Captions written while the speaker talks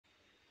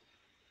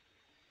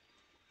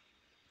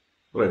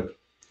right?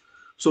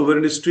 So when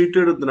it is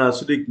treated with an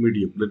acidic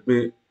medium, let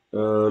me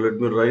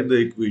write the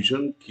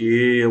equation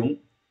KmNO4.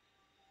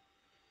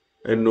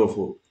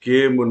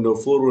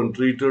 KmNO4 when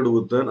treated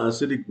with an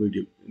acidic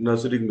medium, in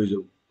acidic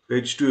medium,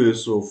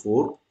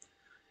 H2SO4,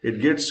 it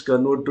gets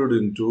converted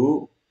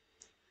into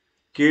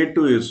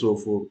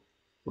K2SO4,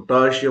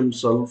 potassium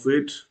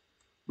sulfate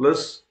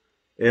plus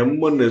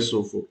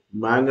M1SO4,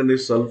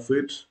 manganese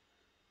sulfate.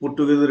 Put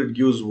together it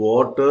gives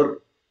water,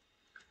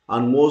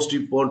 and most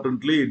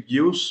importantly it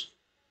gives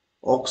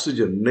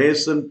oxygen,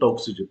 nascent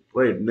oxygen,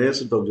 right?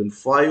 Nascent oxygen,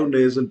 5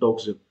 nascent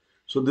oxygen.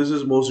 So this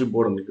is most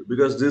important here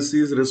because this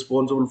is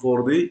responsible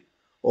for the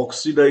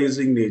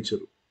oxidizing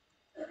nature.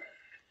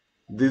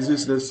 This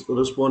is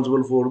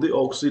responsible for the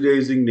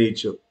oxidizing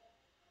nature,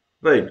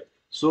 right?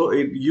 So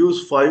it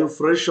gives 5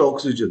 fresh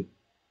oxygen,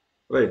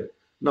 right?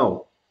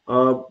 Now,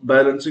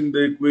 balancing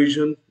the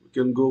equation, we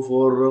can go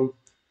for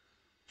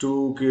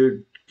 2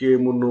 k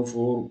mono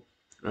 4,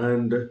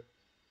 and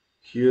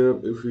here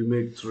if we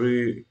make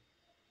 3,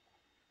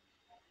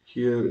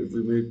 here if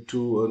we make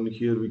 2, and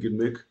here we can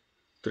make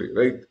 3,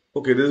 right?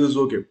 Okay, this is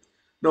okay.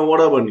 Now what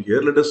happened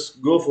here? Let us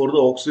go for the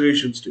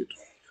oxidation state.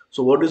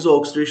 So what is the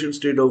oxidation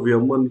state of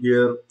M1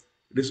 here?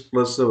 It is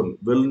 +7,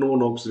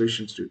 well-known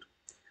oxidation state.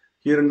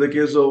 Here in the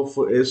case of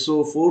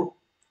SO4,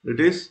 it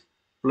is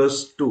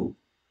 +2,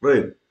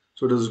 right?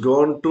 So it has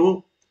gone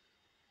to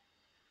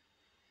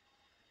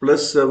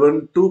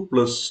 +7 to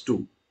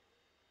 +2,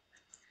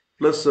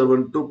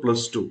 +7 to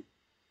 +2,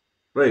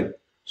 right?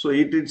 So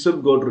it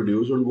itself got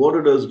reduced, and what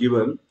it has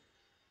given,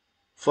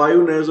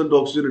 5 nascent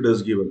oxygen it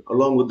has given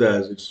along with the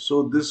acids.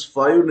 So this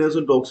 5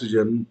 nascent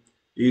oxygen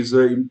is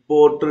an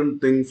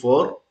important thing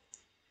for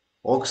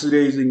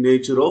oxidizing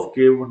nature of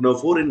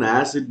kmno4 in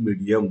acid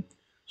medium.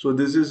 So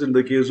this is in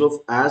the case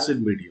of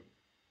acid medium,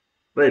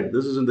 right?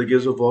 This is in the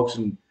case of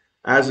oxygen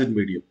acid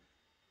medium.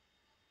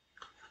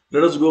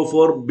 Let us go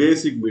for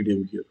basic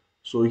medium here.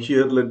 So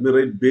here let me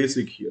write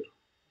basic here.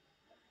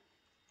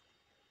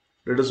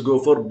 Let us go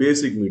for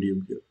basic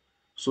medium here.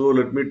 So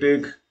let me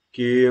take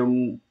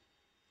KmNO4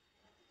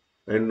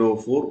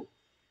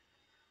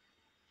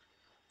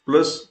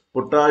 plus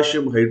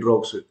potassium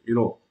hydroxide,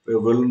 a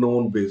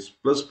well-known base,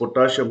 plus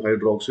potassium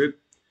hydroxide.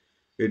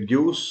 It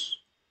gives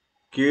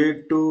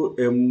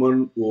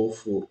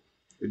K2M1O4.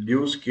 It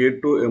gives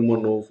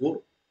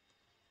K2M1O4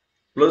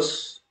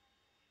 plus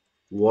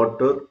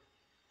water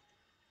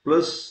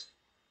plus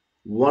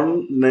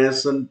one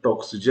nascent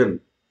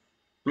oxygen,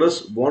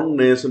 plus one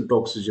nascent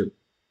oxygen,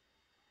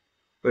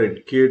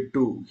 right?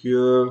 K2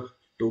 here,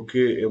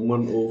 2K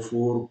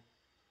M1O4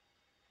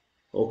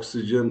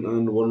 oxygen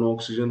and one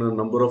oxygen, and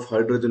number of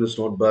hydrogen is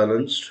not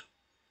balanced.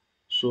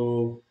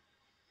 So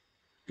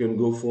you can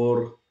go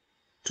for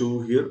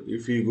 2 here.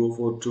 If we go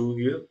for 2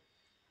 here,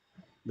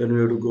 then we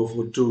have to go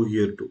for 2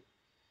 here too.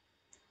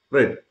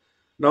 Right.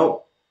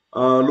 Now,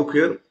 look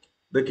here.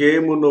 The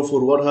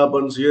KMNO4, what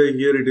happens here?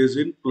 Here it is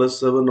in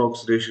 +7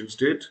 oxidation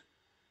state.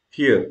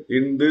 Here,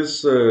 in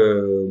this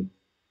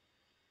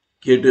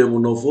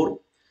K2MnO4,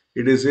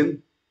 it is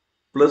in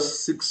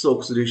 +6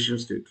 oxidation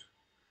state.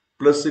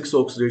 +6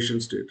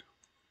 oxidation state.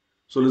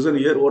 So listen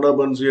here, what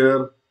happens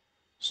here?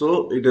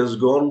 So it has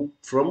gone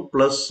from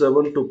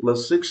 +7 to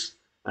 +6,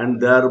 and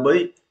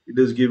thereby it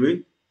is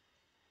giving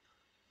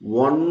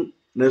one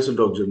nascent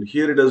oxygen.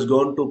 Here it has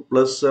gone to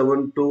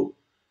 +7 to,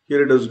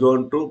 here it has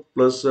gone to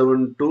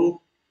 +7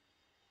 to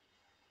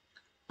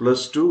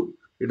 +2.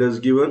 It has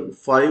given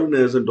 5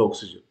 nascent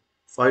oxygen.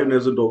 5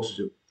 nascent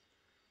oxygen.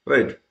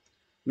 Right.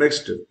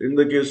 Next, in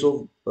the case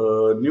of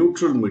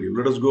neutral medium,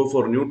 let us go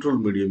for neutral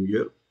medium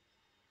here.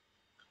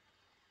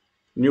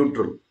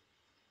 Neutral,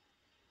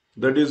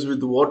 that is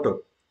with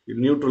water in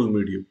neutral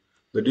medium,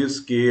 that is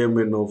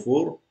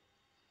KMNO4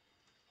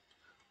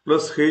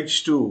 plus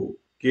H2O.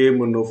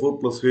 KMNO4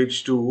 plus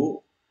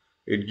H2O,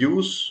 it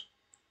gives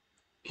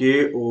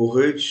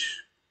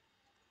KOH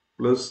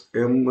plus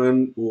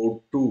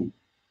MnO2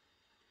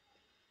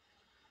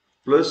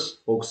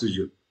 plus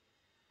oxygen.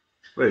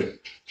 Right.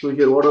 So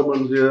here what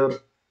happens here?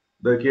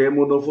 The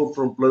KMNO4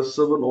 from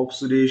 +7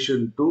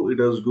 oxidation to, it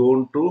has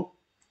gone to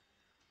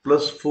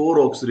 +4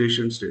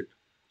 oxidation state.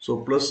 So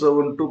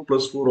 +7 to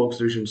 +4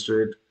 oxidation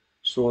state.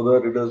 So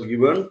that it has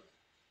given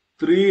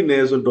 3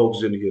 nascent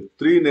oxygen here.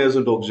 3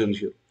 nascent oxygen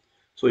here.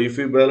 So if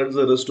we balance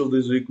the rest of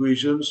these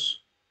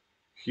equations,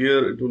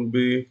 here it will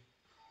be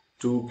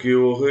 2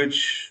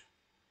 KOH,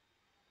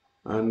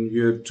 and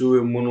here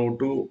 2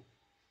 MnO2,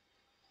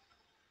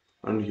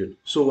 and here.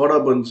 So what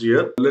happens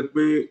here? Let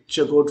me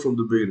check out from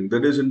the beginning.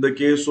 That is, in the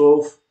case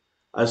of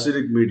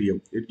acidic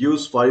medium, it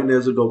gives 5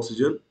 nascent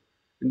oxygen.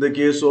 In the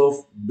case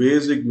of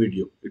basic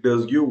medium, it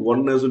has give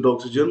 1 nascent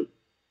oxygen,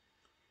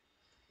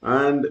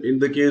 and in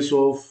the case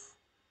of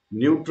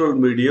neutral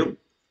medium,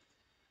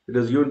 it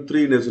has given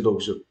 3 nascent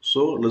oxygen.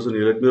 So listen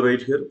here, let me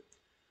write here.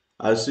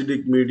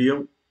 Acidic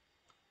medium,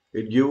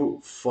 it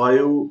give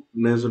 5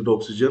 nascent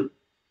oxygen.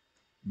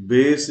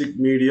 Basic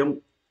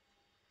medium,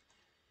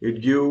 it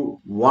give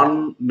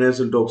 1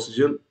 nascent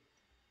oxygen,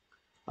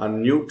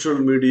 and neutral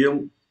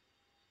medium,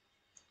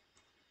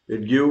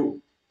 it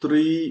give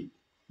 3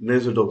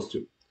 nascent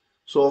oxygen.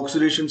 So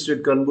oxidation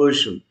state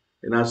conversion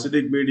in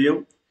acidic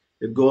medium,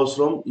 it goes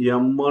from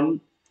M1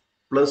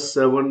 plus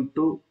 7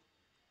 to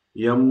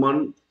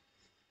M1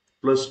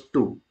 plus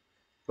 2,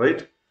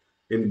 right?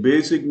 In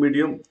basic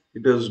medium,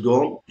 it has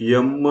gone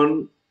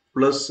M1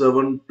 plus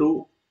 7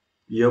 to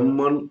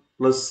M1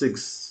 plus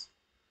 6.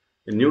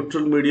 In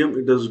neutral medium,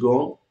 it has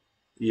gone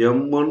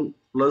M1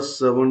 plus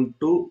 7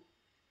 to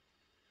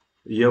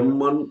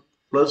M1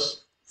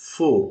 plus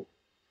 4,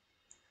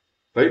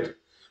 right?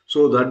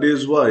 So that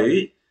is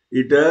why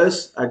it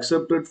has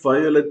accepted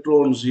 5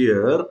 electrons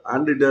here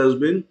and it has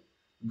been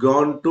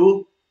gone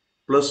to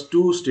plus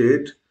 2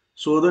 state,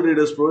 so that it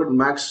has provided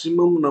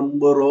maximum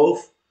number of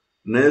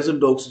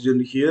nascent oxygen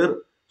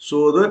here,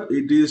 so that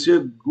it is a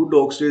good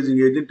oxidizing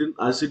agent in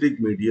acidic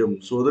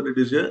medium, so that it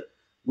is a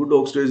good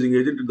oxidizing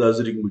agent in the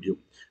acidic medium.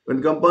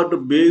 When compared to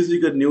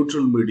basic and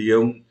neutral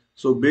medium,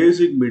 so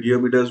basic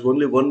medium, it has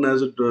only one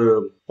nascent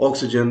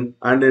oxygen,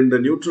 and in the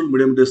neutral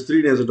medium, it has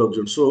three nascent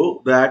oxygen.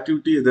 So the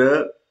activity,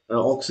 the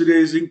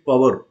oxidizing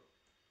power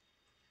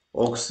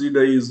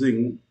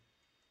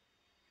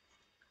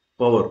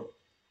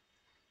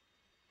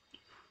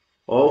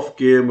of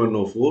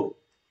kmno4.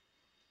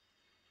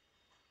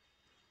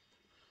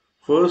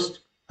 First,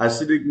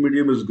 acidic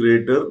medium is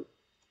greater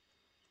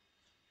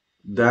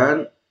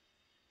than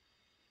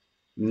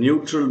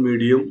neutral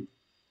medium,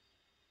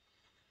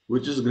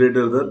 which is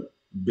greater than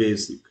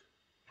basic.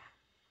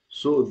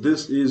 So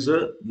this is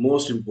a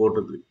most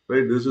important thing,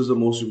 right? This is the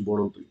most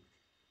important thing,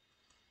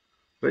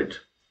 right?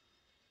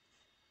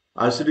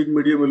 Acidic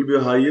medium will be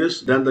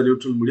highest than the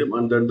neutral medium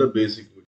and then the basic